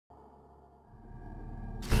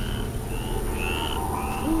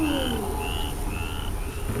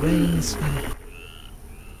rains.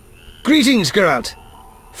 Greetings, Geralt.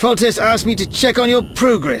 Foltest asked me to check on your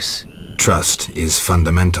progress. Trust is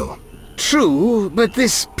fundamental. True, but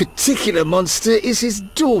this particular monster is his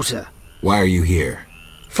daughter. Why are you here?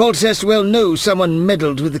 Foltest well knows someone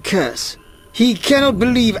meddled with the curse. He cannot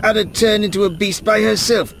believe Ada turned into a beast by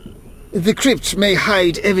herself. The crypt may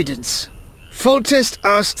hide evidence. Foltest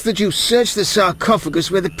asks that you search the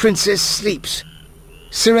sarcophagus where the princess sleeps.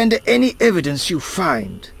 Surrender any evidence you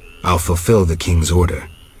find. I'll fulfill the king's order.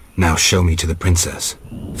 Now show me to the princess.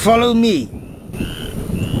 Follow me.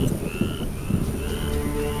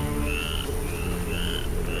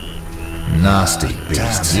 Nasty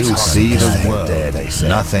beasts. You see the world.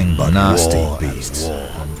 Nothing but nasty beasts.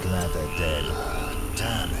 I'm glad they're dead.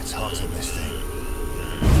 Damn, it's hot in this thing.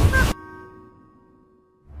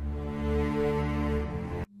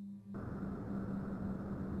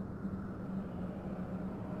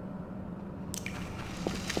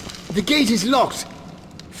 The gate is locked.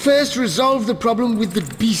 First, resolve the problem with the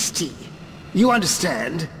beastie. You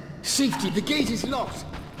understand? Safety, the gate is locked.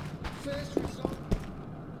 First, resolve...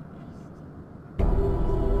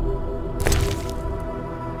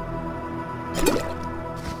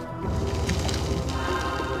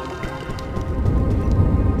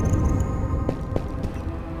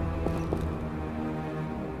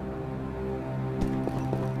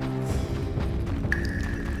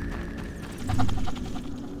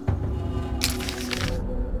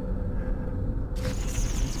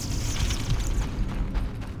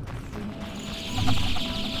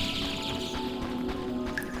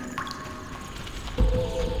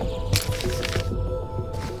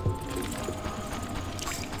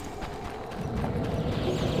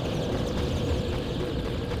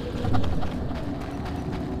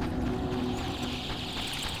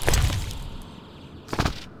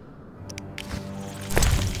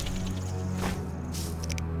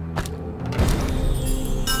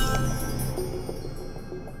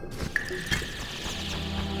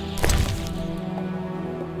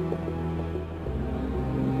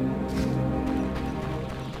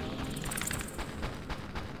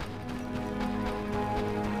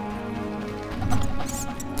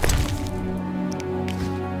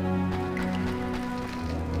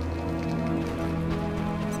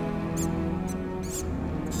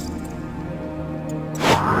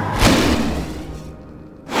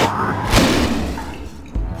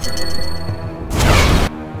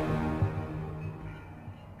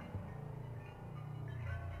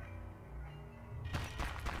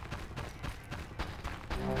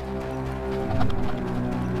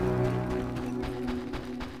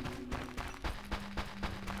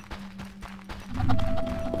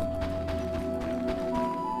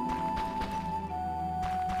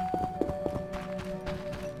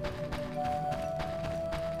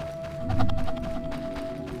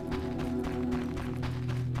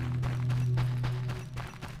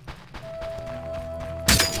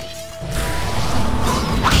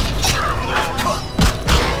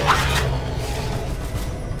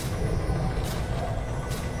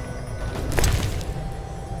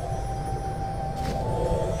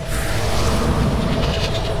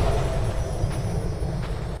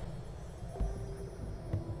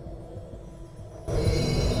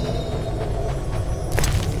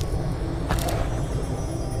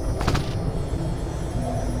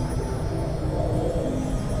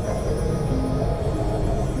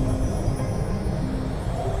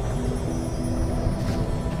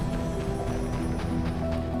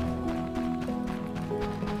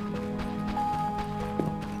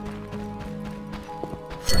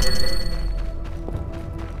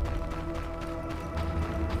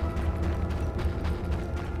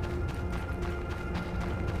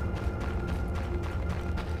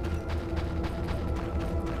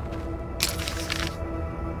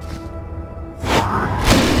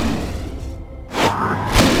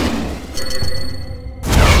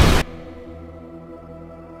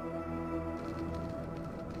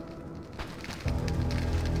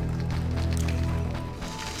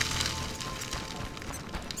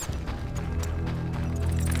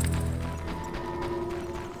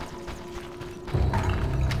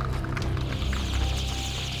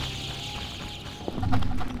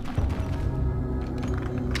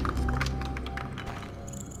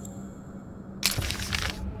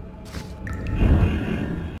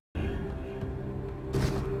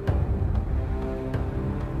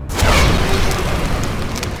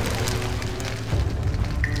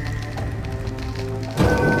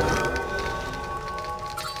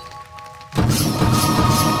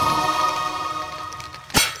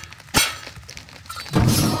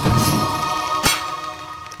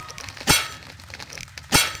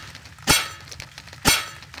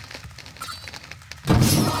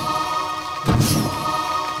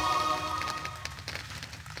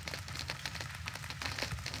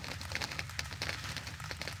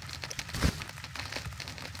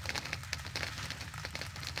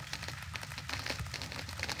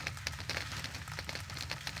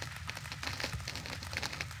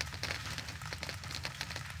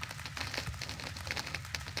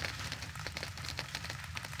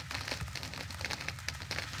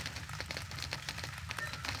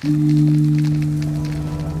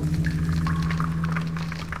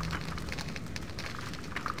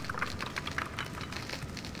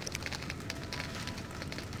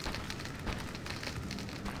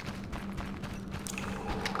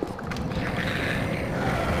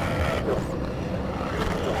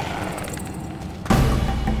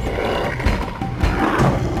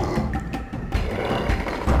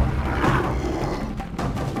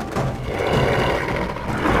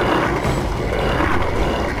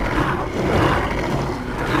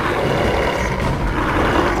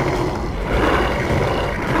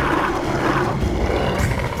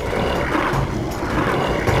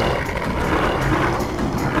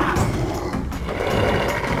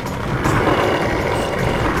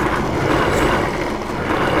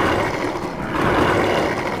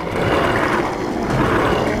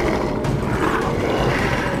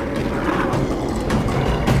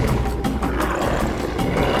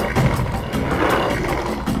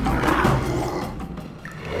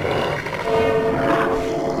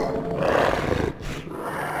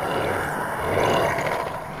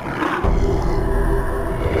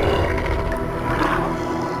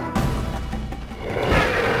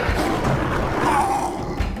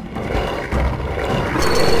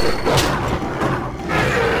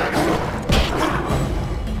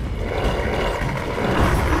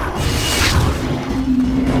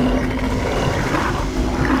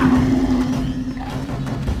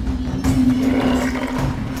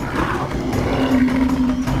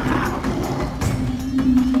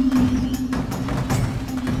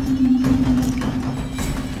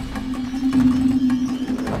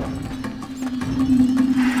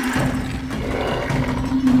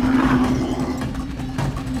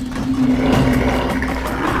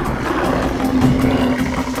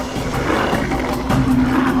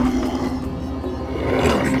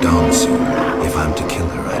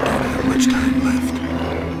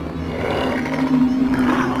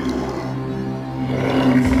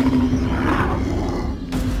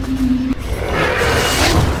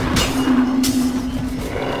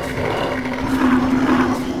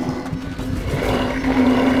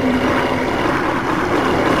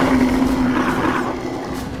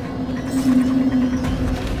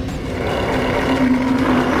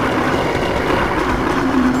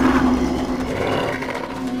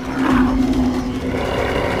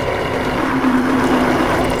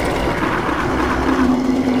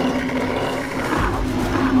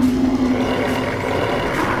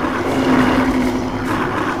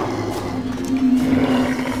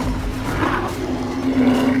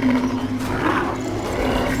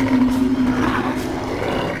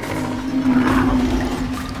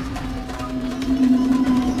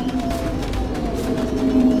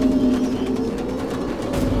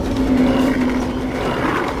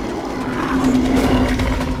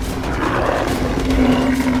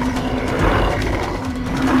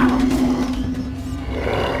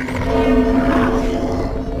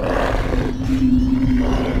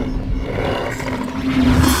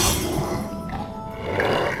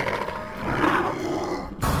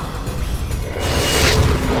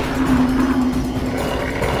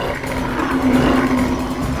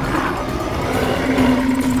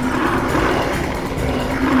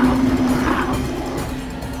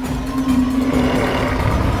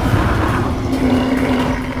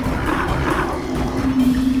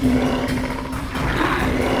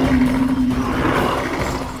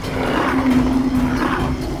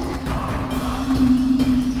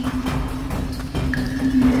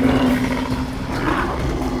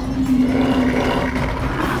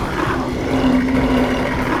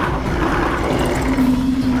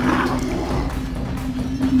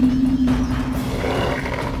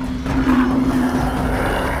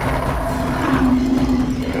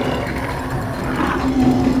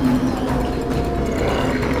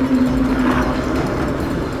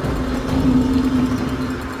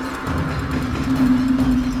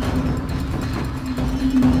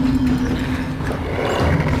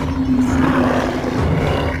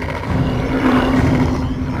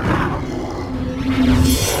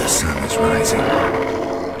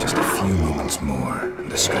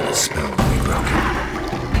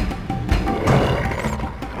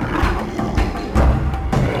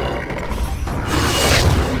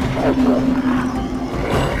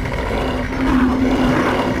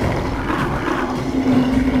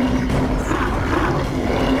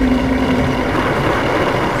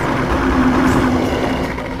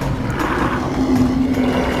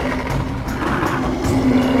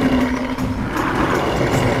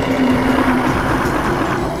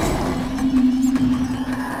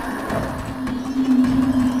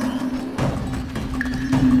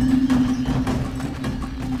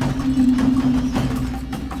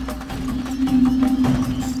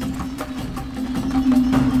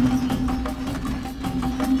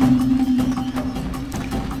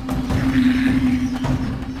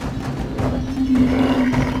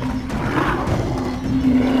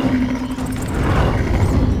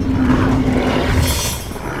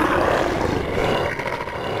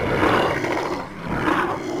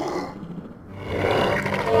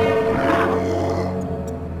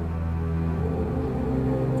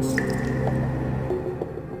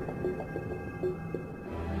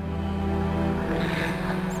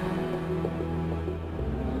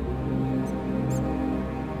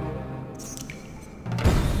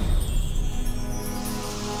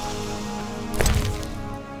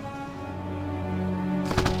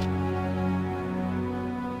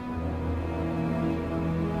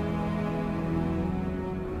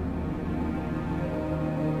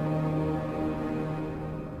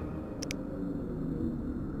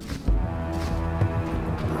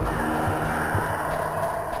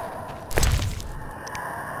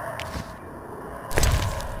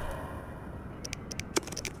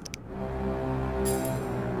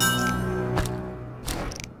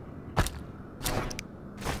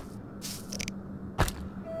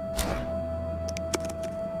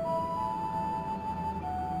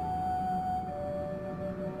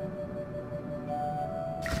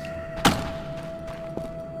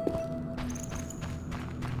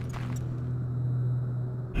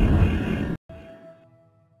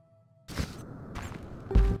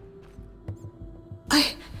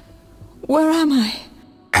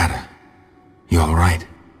 all right?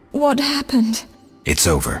 What happened? It's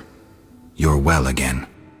over. You're well again.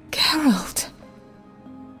 Geralt.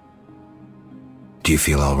 Do you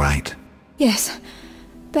feel all right? Yes,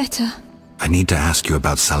 better. I need to ask you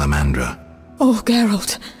about Salamandra. Oh,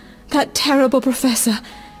 Geralt. That terrible professor.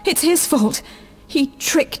 It's his fault. He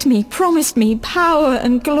tricked me, promised me power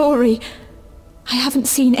and glory. I haven't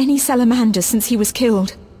seen any salamanders since he was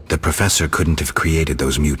killed. The professor couldn't have created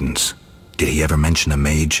those mutants. Did he ever mention a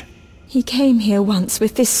mage? He came here once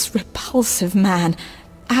with this repulsive man,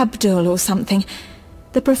 Abdul or something.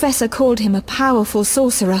 The professor called him a powerful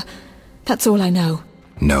sorcerer. That's all I know.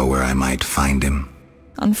 Know where I might find him?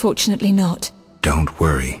 Unfortunately not. Don't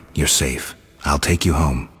worry, you're safe. I'll take you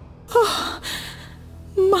home. Oh,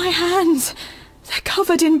 my hands. They're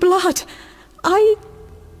covered in blood. I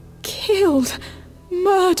killed,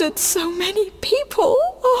 murdered so many people.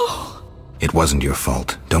 Oh. It wasn't your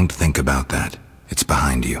fault. Don't think about that. It's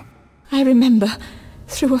behind you. I remember,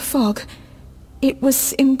 through a fog. It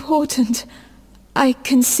was important. I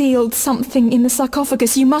concealed something in the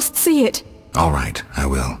sarcophagus. You must see it. All right, I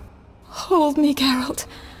will. Hold me, Geralt.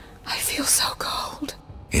 I feel so cold.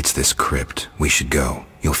 It's this crypt. We should go.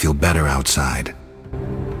 You'll feel better outside.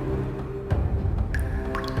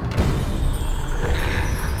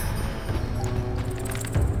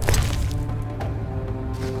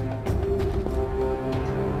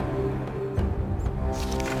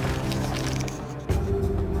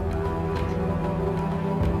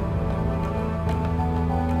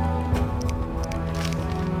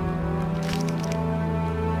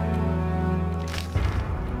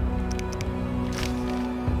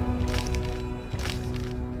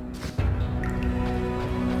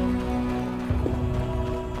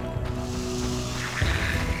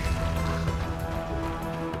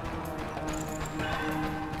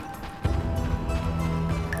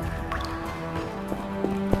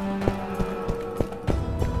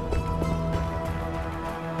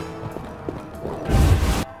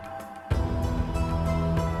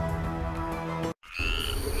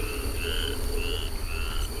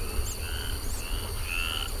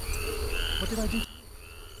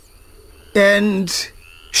 And...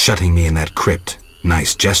 Shutting me in that crypt.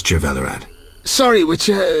 Nice gesture, Velerat. Sorry,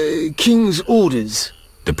 Witcher. King's orders.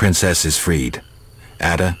 The princess is freed.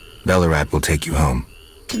 Ada, Velerat will take you home.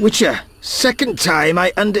 Witcher, second time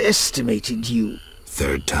I underestimated you.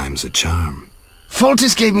 Third time's a charm.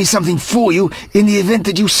 Foltest gave me something for you in the event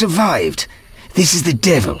that you survived. This is the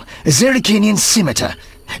devil, a Zerrikanian scimitar.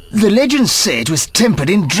 The legends say it was tempered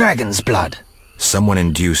in dragon's blood. Someone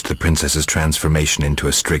induced the princess's transformation into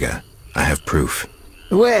a Striga. I have proof.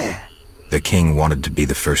 Where? The king wanted to be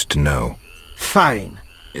the first to know. Fine.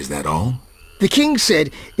 Is that all? The king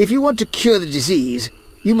said if you want to cure the disease,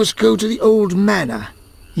 you must go to the old manor.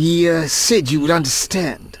 He said you would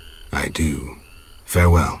understand. I do.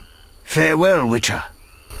 Farewell. Farewell, Witcher.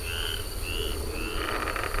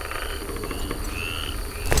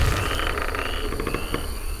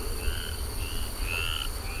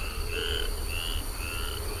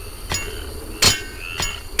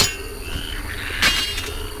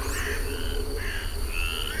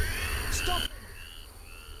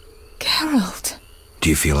 Geralt. Do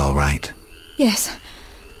you feel all right? Yes,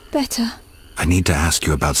 better. I need to ask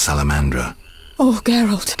you about Salamandra. Oh,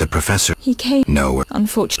 Geralt. The professor... He came... No.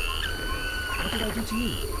 Unfortunately. What did I do to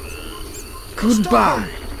you? Goodbye.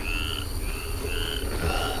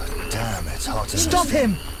 Damn, it's hot in Stop this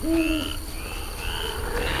him!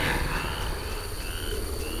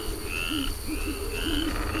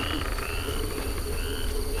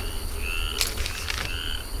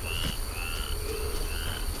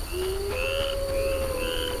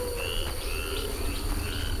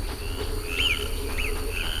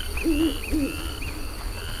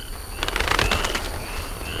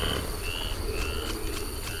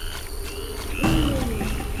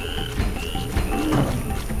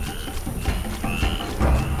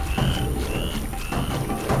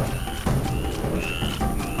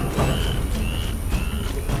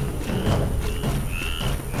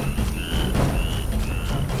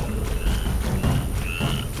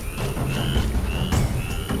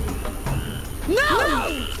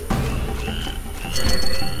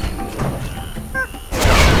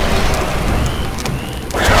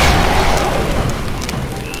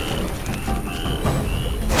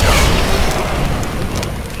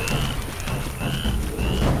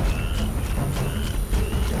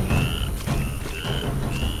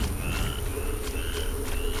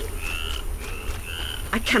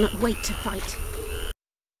 I cannot wait to fight.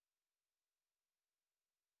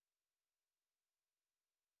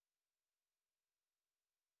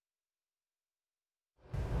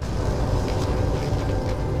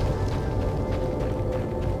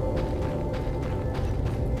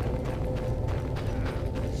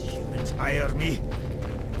 Hire me.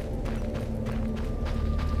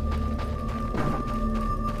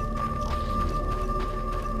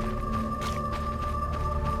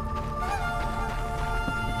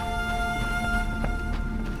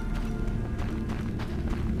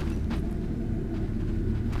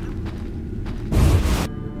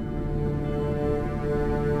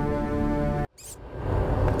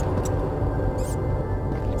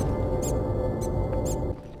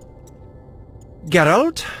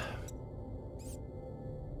 Geralt?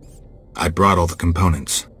 I brought all the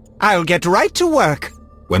components. I'll get right to work.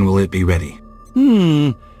 When will it be ready?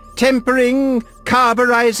 Tempering,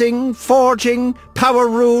 carburizing, forging, power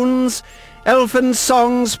runes, elfin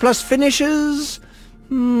songs plus finishes.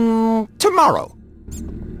 Tomorrow.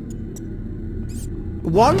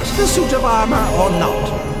 Want the suit of armor or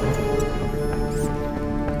not?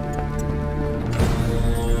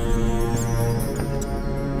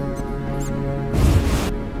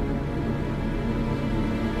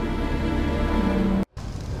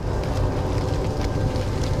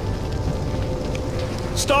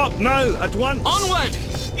 Stop now, at once! Onward!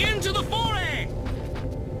 Into the foray!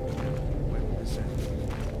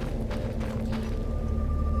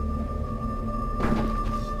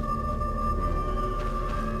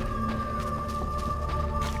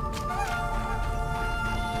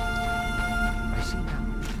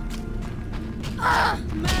 Ah,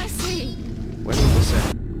 mercy! When will this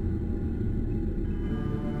end?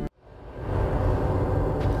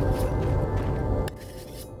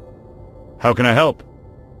 How can I help?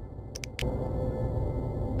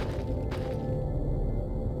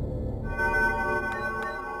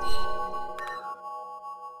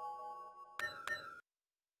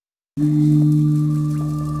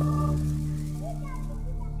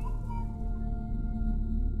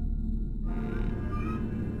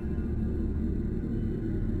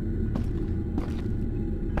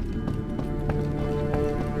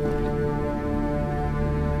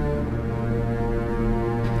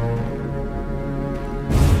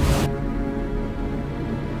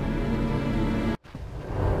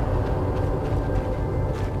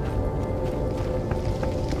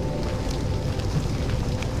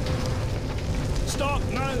 Stop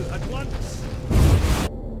now, at once!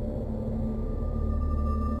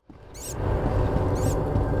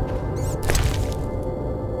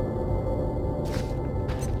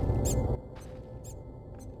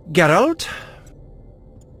 Geralt?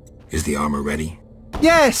 Is the armor ready?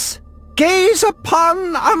 Yes! Gaze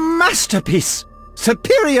upon a masterpiece!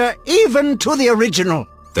 Superior even to the original!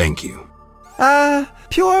 Thank you.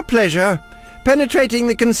 Pure pleasure. Penetrating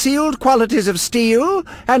the concealed qualities of steel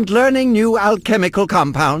and learning new alchemical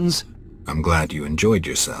compounds. I'm glad you enjoyed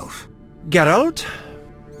yourself. Geralt?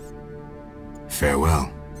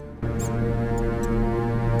 Farewell.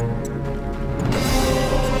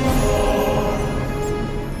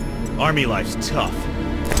 Army life's tough.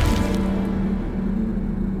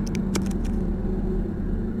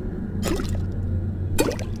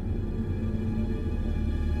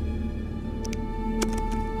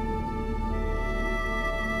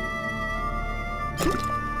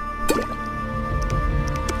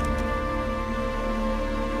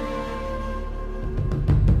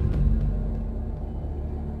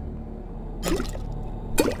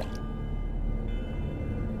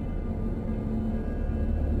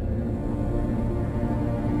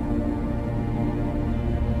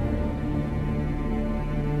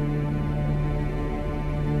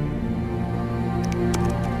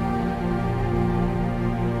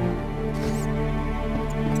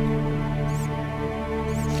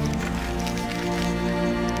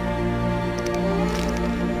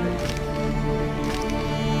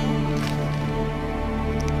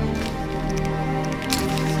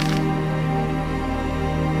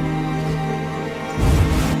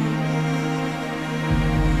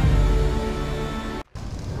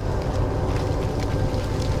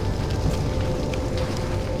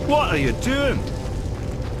 What are you doing?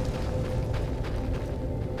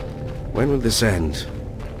 When will this end?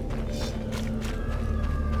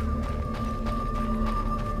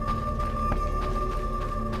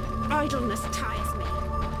 Idleness tires me.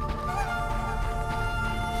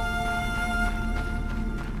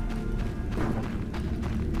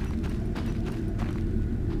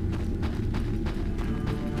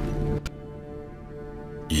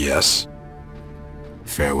 Yes.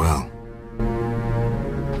 Farewell.